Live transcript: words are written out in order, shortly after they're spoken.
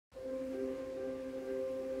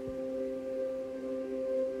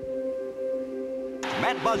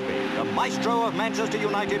Matt Busby, the maestro of Manchester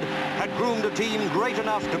United, had groomed a team great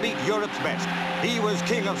enough to beat Europe's best. He was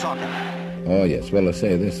king of soccer. Oh yes, well I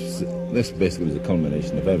say this basically was a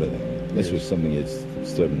culmination of everything. This was something you'd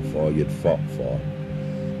striven for, you'd fought for.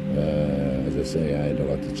 As I say, I had a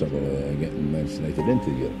lot of trouble getting Manchester United into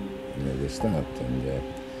Europe, the start, and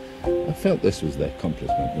I felt this was the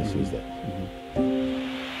accomplishment. This was the.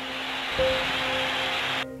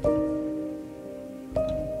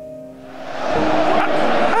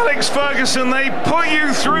 Alex Ferguson, they put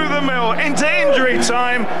you through the mill into injury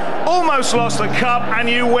time, almost lost the cup, and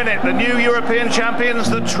you win it. The new European champions,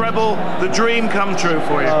 the treble, the dream come true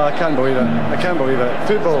for you. Oh, I can't believe it. I can't believe it.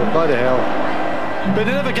 Football, bloody hell. But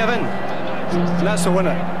they never give in. And that's the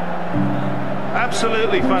winner.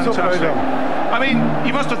 Absolutely fantastic. So proud of him. I mean,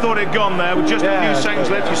 you must have thought it'd gone there with just a few seconds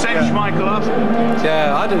left. You sent Schmeichel up.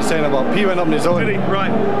 Yeah, I didn't sign him up. He went up on his own. Did he? Right.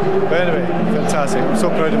 But anyway, fantastic. I'm so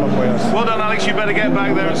proud of my players. Well done, Alex. You better get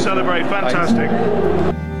back there and celebrate. Fantastic.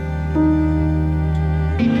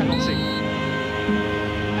 Penalty.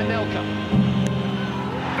 Anelka.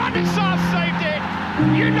 Van der Sar saved it.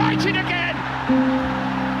 United again.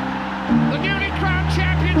 The newly crowned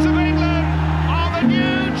champions of England are the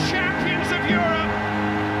new champions of Europe.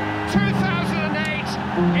 2008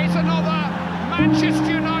 is another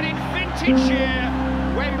Manchester United vintage year.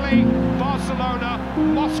 Wembley, Barcelona,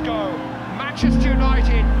 Moscow. Manchester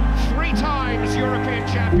United, 3 times European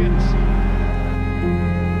champions.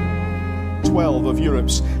 12 of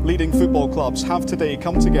Europe's leading football clubs have today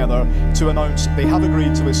come together to announce they have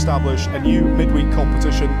agreed to establish a new midweek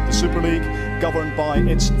competition, the Super League, governed by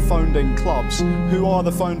its founding clubs. Who are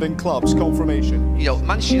the founding clubs? Confirmation. You know,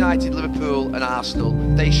 Manchester United, Liverpool and Arsenal,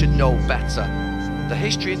 they should know better. The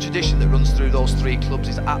history and tradition that runs through those 3 clubs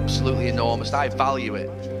is absolutely enormous. I value it.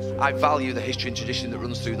 I value the history and tradition that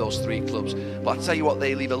runs through those 3 clubs. But I tell you what,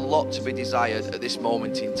 they leave a lot to be desired at this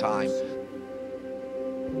moment in time.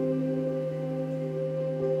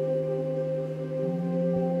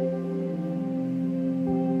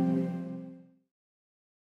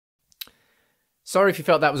 Sorry if you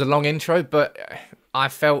felt that was a long intro, but I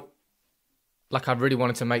felt like I really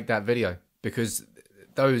wanted to make that video because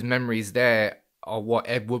those memories there are what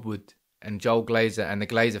Ed Woodward and Joel Glazer and the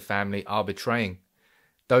Glazer family are betraying.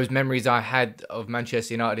 Those memories I had of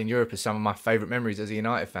Manchester United in Europe are some of my favourite memories as a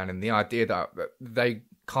United fan, and the idea that they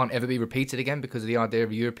can't ever be repeated again because of the idea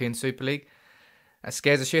of a European Super League, that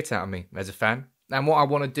scares the shit out of me as a fan. And what I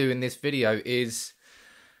want to do in this video is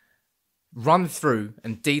run through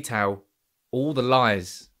and detail all the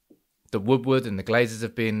lies that Woodward and the Glazers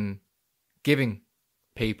have been giving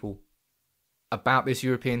people about this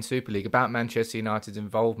European Super League, about Manchester United's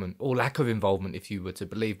involvement, or lack of involvement if you were to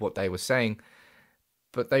believe what they were saying.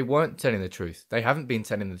 But they weren't telling the truth. They haven't been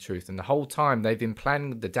telling the truth. And the whole time they've been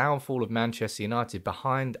planning the downfall of Manchester United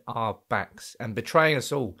behind our backs and betraying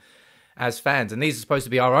us all as fans. And these are supposed to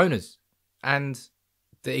be our owners and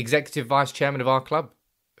the executive vice chairman of our club,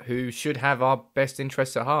 who should have our best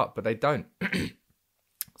interests at heart, but they don't.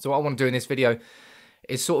 So what I want to do in this video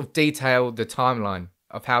is sort of detail the timeline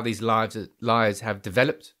of how these lies have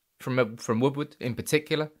developed from Woodward in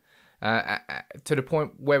particular, to the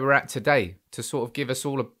point where we're at today, to sort of give us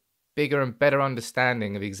all a bigger and better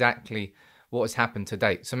understanding of exactly what has happened to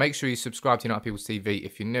date. So make sure you subscribe to United People's TV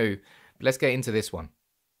if you're new. But let's get into this one.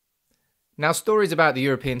 Now, stories about the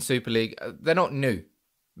European Super League, they're not new.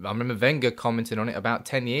 I remember Wenger commented on it about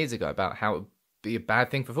 10 years ago about how it would be a bad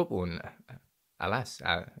thing for football. And alas,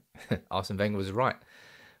 Arsene Wenger was right.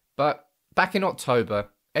 But back in October,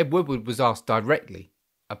 Ed Woodward was asked directly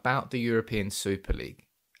about the European Super League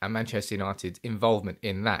and Manchester United's involvement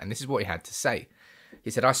in that. And this is what he had to say. He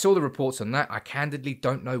said, "I saw the reports on that. I candidly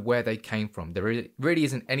don't know where they came from. There really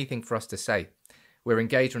isn't anything for us to say. We're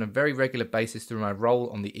engaged on a very regular basis through my role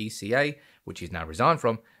on the ECA, which he's now resigned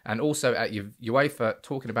from, and also at UEFA,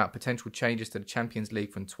 talking about potential changes to the Champions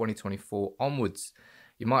League from 2024 onwards.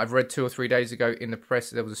 You might have read 2 or 3 days ago in the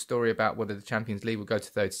press, there was a story about whether the Champions League would go to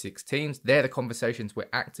 36 teams. They're the conversations we're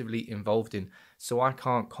actively involved in, so I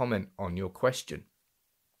can't comment on your question."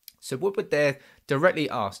 So Woodward there directly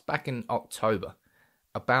asked back in October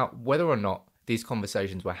about whether or not these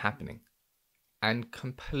conversations were happening, and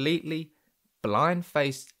completely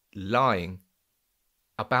blind-faced lying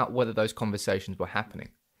about whether those conversations were happening.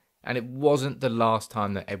 And it wasn't the last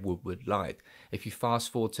time that Ed Woodward lied. If you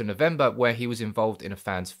fast forward to November, where he was involved in a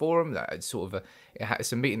fans forum,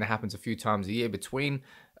 it's a meeting that happens a few times a year between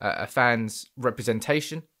a fans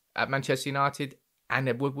representation at Manchester United and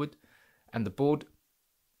Ed Woodward and the board.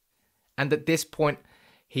 And at this point,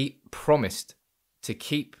 he promised to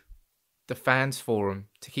keep the fans forum,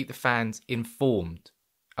 to keep the fans informed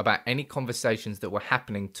about any conversations that were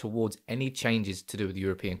happening towards any changes to do with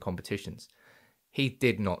European competitions. He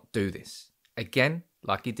did not do this. Again,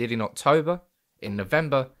 like he did in October, in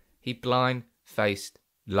November, he blind-faced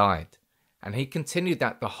lied. And he continued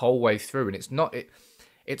that the whole way through. And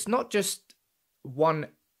it's not just one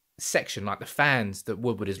section like the fans that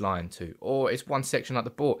Woodward is lying to, or it's one section like the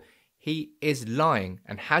board. He is lying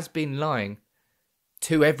and has been lying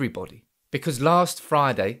to everybody. Because last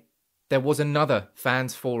Friday, there was another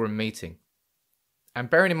fans forum meeting. And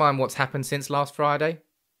bearing in mind what's happened since last Friday,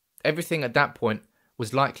 everything at that point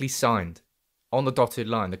was likely signed on the dotted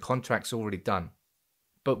line. The contract's already done.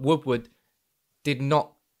 But Woodward did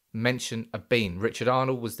not mention a bean. Richard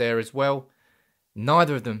Arnold was there as well.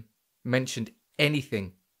 Neither of them mentioned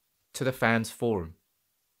anything to the fans forum.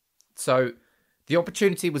 So the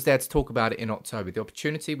opportunity was there to talk about it in October. The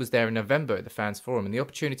opportunity was there in November at the fans forum. And the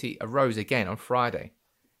opportunity arose again on Friday.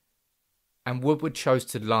 And Woodward chose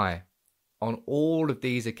to lie on all of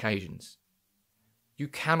these occasions. You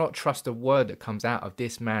cannot trust a word that comes out of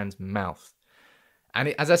this man's mouth. And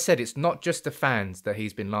as I said, it's not just the fans that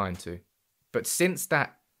he's been lying to. But since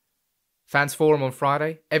that fans forum on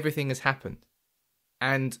Friday, everything has happened.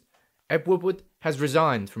 And Ed Woodward has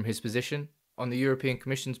resigned from his position on the European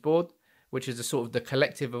Commission's board, which is the sort of the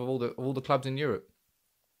collective of all the clubs in Europe.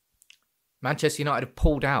 Manchester United have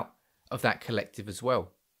pulled out of that collective as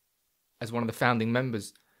well, as one of the founding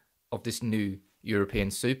members of this new European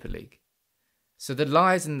Super League. So the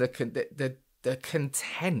lies and the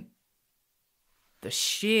content, the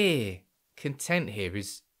sheer content here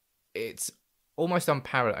it's almost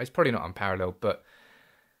unparalleled. It's probably not unparalleled, but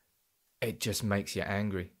it just makes you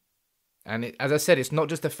angry. And as I said, it's not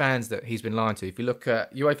just the fans that he's been lying to. If you look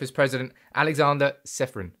at UEFA's president, Alexander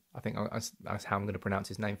Seferin, I think that's how I'm going to pronounce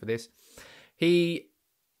his name for this. He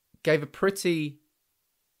gave a pretty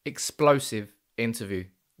explosive interview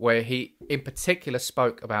where he in particular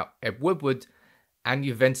spoke about Ed Woodward and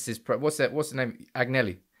Juventus's what's the name?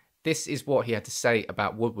 Agnelli. This is what he had to say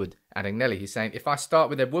about Woodward and Agnelli. He's saying, if I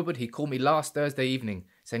start with Ed Woodward, he called me last Thursday evening,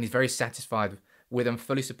 saying he's very satisfied with and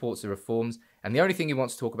fully supports the reforms, and the only thing he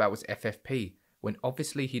wants to talk about was FFP, when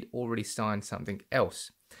obviously he'd already signed something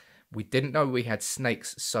else. We didn't know we had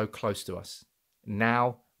snakes so close to us.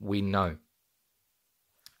 Now we know.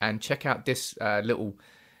 And check out this little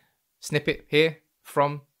snippet here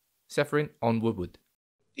from Seferin on Woodward.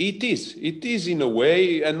 It is in a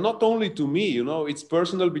way, and not only to me, it's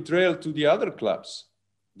personal betrayal to the other clubs.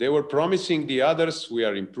 They were promising the others, we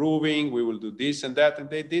are improving, we will do this and that, and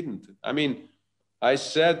they didn't. I mean, I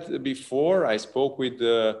said before, I spoke with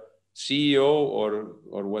the CEO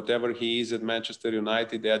or whatever he is at Manchester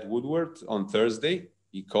United, Ed Woodward, on Thursday.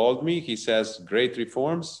 He called me, he says, great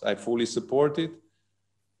reforms, I fully support it.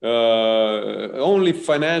 Only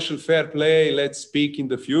financial fair play, let's speak in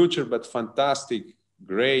the future, but fantastic,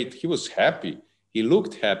 great. He was happy. He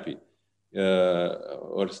looked happy.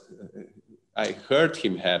 Or I heard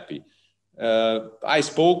him happy. I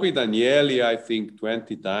spoke with Agnelli, I think,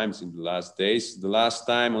 20 times in the last days. The last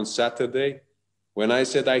time on Saturday, when I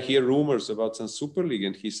said I hear rumors about some Super League,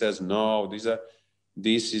 and he says, no,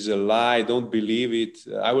 this is a lie, don't believe it.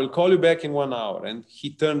 I will call you back in 1 hour. And he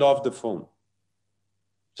turned off the phone.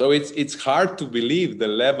 So it's hard to believe the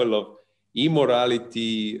level of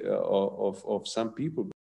immorality of some people.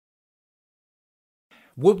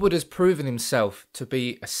 Woodward has proven himself to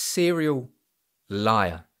be a serial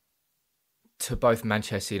liar to both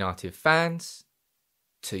Manchester United fans,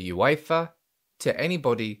 to UEFA, to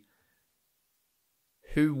anybody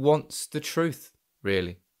who wants the truth,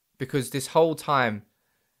 really. Because this whole time,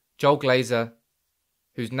 Joel Glazer,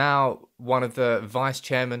 who's now one of the vice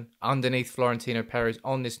chairmen underneath Florentino Perez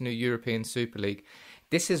on this new European Super League,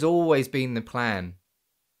 this has always been the plan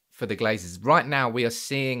for the Glazers. Right now, we are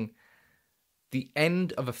seeing the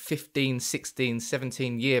end of a 15, 16,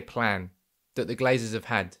 17-year plan that the Glazers have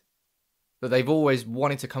had. That they've always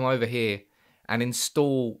wanted to come over here and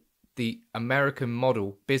install the American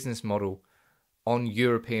model, business model, on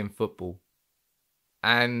European football.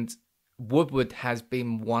 And Woodward has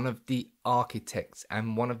been one of the architects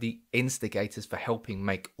and one of the instigators for helping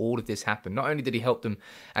make all of this happen. Not only did he help them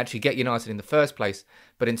actually get United in the first place,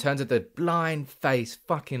 but in terms of the blind-faced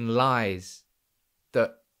fucking lies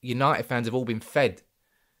that United fans have all been fed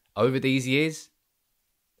over these years,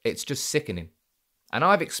 it's just sickening. And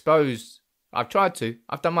I've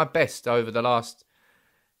done my best over the last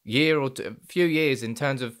year or two, a few years in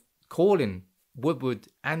terms of calling Woodward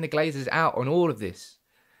and the Glazers out on all of this.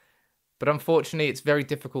 But unfortunately, it's very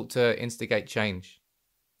difficult to instigate change.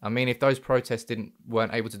 I mean, if those protests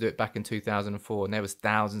weren't able to do it back in 2004, and there was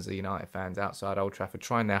thousands of United fans outside Old Trafford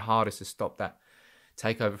trying their hardest to stop that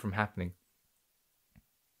takeover from happening.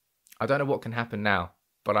 I don't know what can happen now,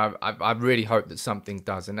 but I really hope that something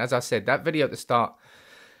does. And as I said, that video at the start,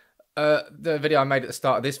 the video I made at the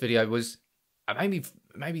start of this video was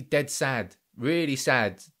maybe dead sad, really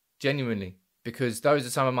sad, genuinely, because those are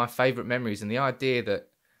some of my favourite memories. And the idea that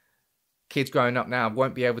kids growing up now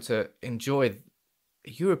won't be able to enjoy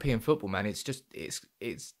European football, man, it's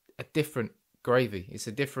a different gravy. It's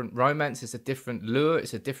a different romance. It's a different lure.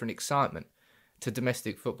 It's a different excitement to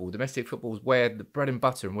domestic football. Domestic football is where the bread and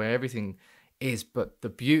butter and where everything is. But the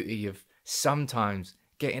beauty of sometimes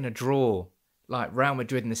getting a draw, like Real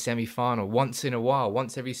Madrid in the semi-final, once in a while,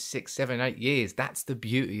 once every 6, 7, 8 years, that's the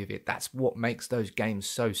beauty of it. That's what makes those games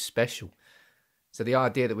so special. So the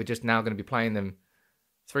idea that we're just now going to be playing them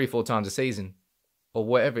 3-4 times a season, or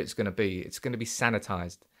whatever it's going to be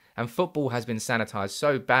sanitized. And football has been sanitized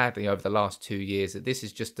so badly over the last 2 years that this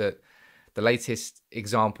is just the latest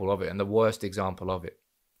example of it and the worst example of it.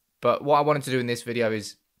 But what I wanted to do in this video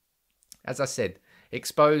is, as I said,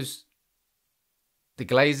 expose the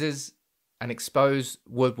Glazers and expose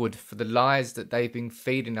Woodward for the lies that they've been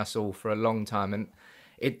feeding us all for a long time. And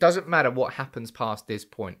it doesn't matter what happens past this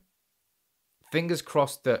point. Fingers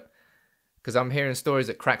crossed that, because I'm hearing stories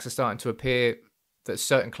that cracks are starting to appear, that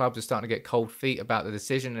certain clubs are starting to get cold feet about the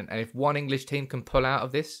decision. And if one English team can pull out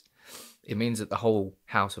of this, it means that the whole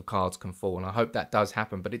house of cards can fall. And I hope that does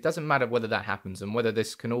happen. But it doesn't matter whether that happens and whether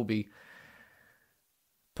this can all be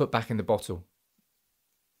put back in the bottle.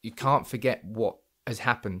 You can't forget what has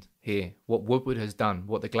happened here, what Woodward has done,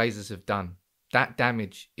 what the Glazers have done. That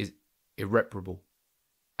damage is irreparable.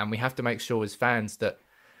 And we have to make sure as fans that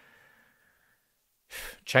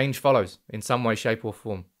change follows in some way, shape or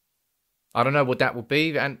form. I don't know what that will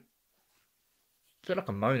be, and I feel like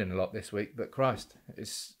I'm moaning a lot this week, but Christ,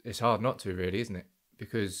 it's hard not to, really, isn't it?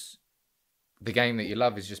 Because the game that you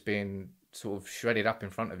love is just being sort of shredded up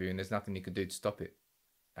in front of you, and there's nothing you can do to stop it.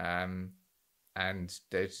 And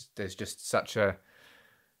there's just such a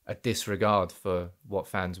disregard for what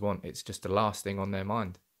fans want. It's just the last thing on their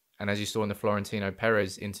mind. And as you saw in the Florentino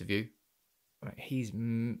Perez interview, he's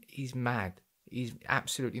mad. He's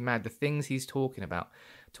absolutely mad. The things he's talking about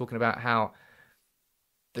how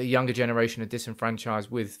the younger generation are disenfranchised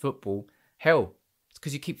with football. Hell, it's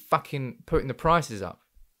because you keep fucking putting the prices up.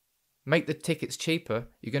 Make the tickets cheaper,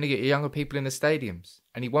 you're going to get younger people in the stadiums,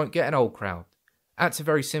 and you won't get an old crowd. That's a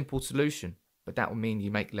very simple solution, but that will mean you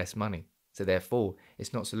make less money. So therefore,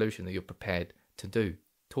 it's not a solution that you're prepared to do.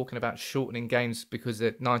 Talking about shortening games because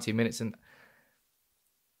they're 90 minutes, and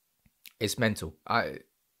it's mental.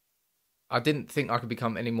 I didn't think I could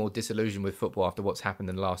become any more disillusioned with football after what's happened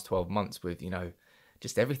in the last 12 months with,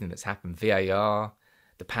 just everything that's happened. VAR,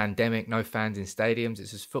 the pandemic, no fans in stadiums.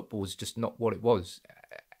 It's just football is just not what it was.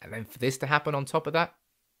 And then for this to happen on top of that,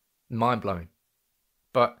 mind-blowing.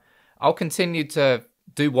 But I'll continue to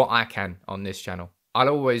do what I can on this channel. I'll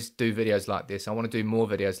always do videos like this. I want to do more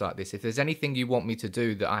videos like this. If there's anything you want me to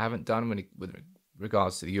do that I haven't done with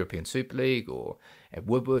regards to the European Super League or Ed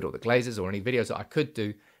Woodward or the Glazers or any videos that I could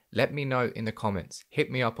do, let me know in the comments.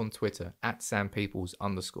 Hit me up on Twitter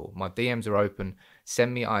 @SamPeoples_. My DMs are open.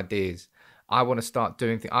 Send me ideas. I want to start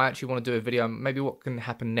doing things. I actually want to do a video on maybe what can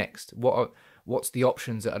happen next. What's the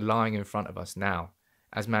options that are lying in front of us now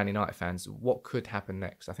as Man United fans? What could happen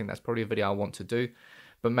next? I think that's probably a video I want to do.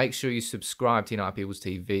 But make sure you subscribe to United People's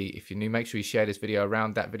TV. If you're new, make sure you share this video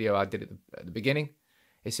around. That video I did at the beginning.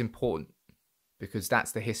 It's important because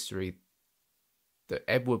that's the history that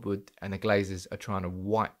Ed Woodward and the Glazers are trying to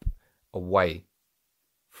wipe away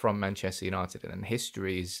from Manchester United. And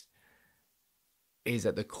history is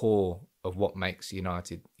at the core of what makes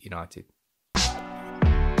United United.